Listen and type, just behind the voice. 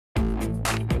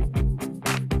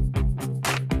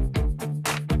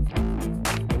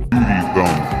Speedy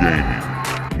Thumbs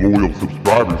Gaming. Loyal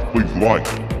subscribers, please like,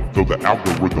 so the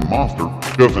algorithm monster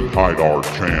doesn't hide our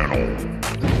channel.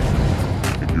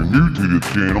 If you're new to this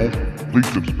channel, please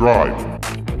subscribe.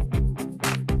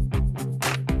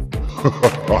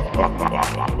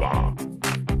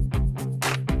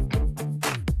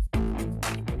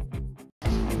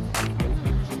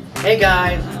 Hey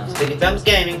guys, Speedy Thumbs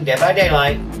Gaming, Dead by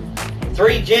Daylight.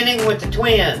 3 ginning with the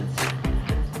twins.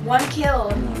 1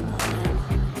 kill.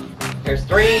 There's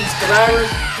 3 survivors,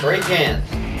 3 gens.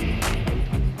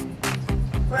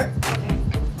 Okay.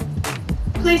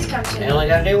 Please come to We me. only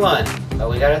gotta do 1, but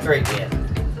we got a 3 gen.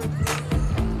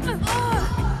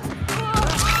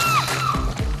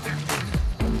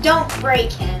 Don't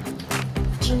break him.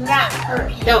 Do not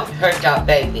hurt him. Don't hurt our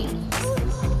baby.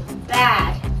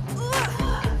 Bad.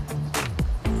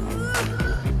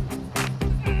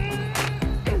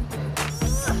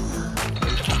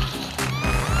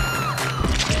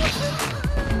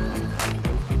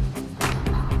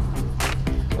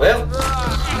 Well,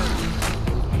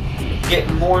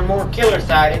 getting more and more killer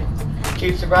sided.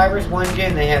 2 survivors, 1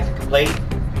 gen they have to complete.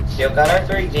 Still got our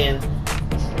 3 gen.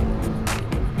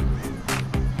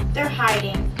 They're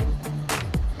hiding.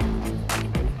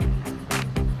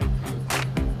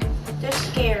 They're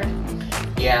scared.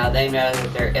 Yeah, they know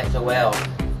that they're SOL.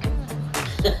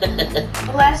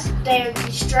 Unless they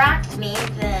distract me,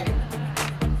 then...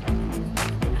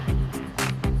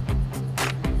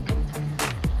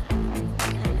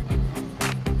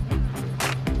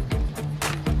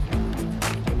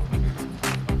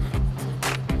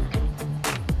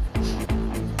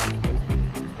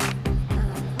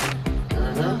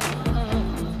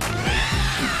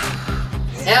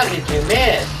 How did you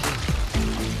miss?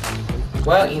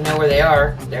 Well, you know where they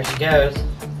are. There she goes.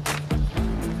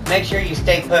 Make sure you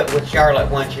stay put with Charlotte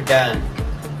once you're done.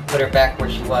 Put her back where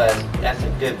she was. That's a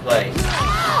good place.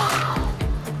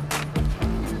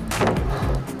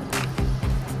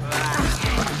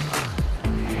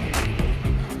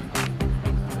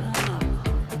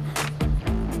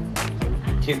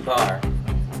 Too far.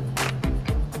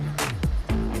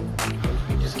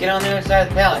 Just get on the other side of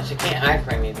the pallet. She can't hide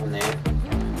from you from there.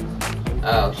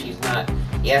 Oh, she's not.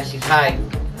 Yeah, she's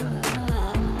hiding.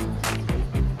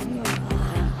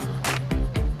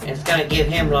 It's gonna give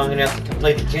him long enough to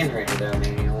complete the generator, though.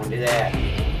 Maybe I won't do that.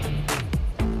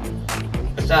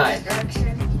 Besides.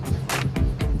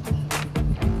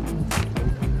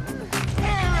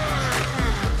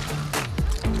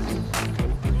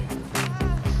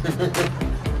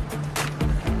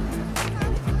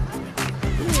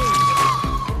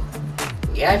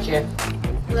 Gotcha.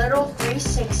 Little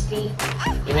 360.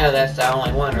 You know that's the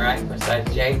only one, right?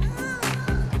 Besides Jake.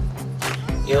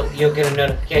 You'll get a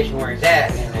notification where he's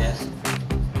at in this.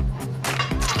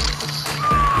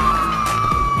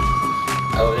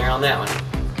 Over there on that one.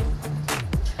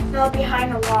 No,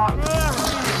 behind a lock.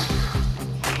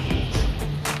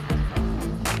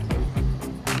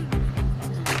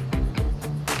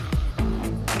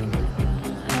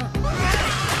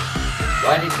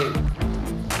 Why did you?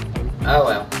 Oh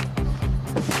well.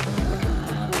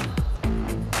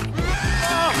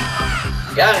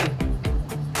 Got him.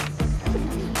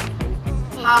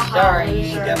 Sorry, you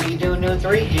ain't gonna be doing no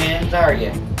 3 gens, are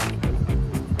you?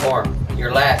 Or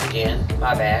your last gen,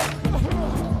 my bad.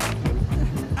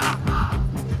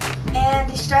 And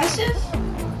decisive?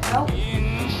 Nope.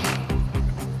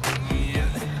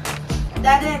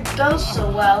 That didn't go so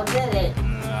well, did it?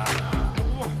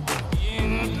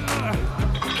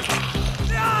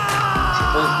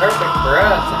 It was perfect for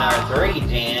us in our 3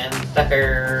 gen,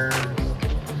 suckers.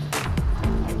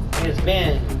 It's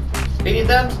been Speedy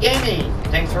Thumbs Gaming.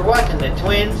 Thanks for watching the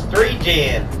Twins 3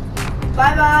 gen.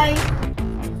 Bye bye.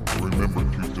 Remember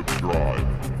to subscribe.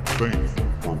 Thanks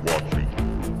for watching.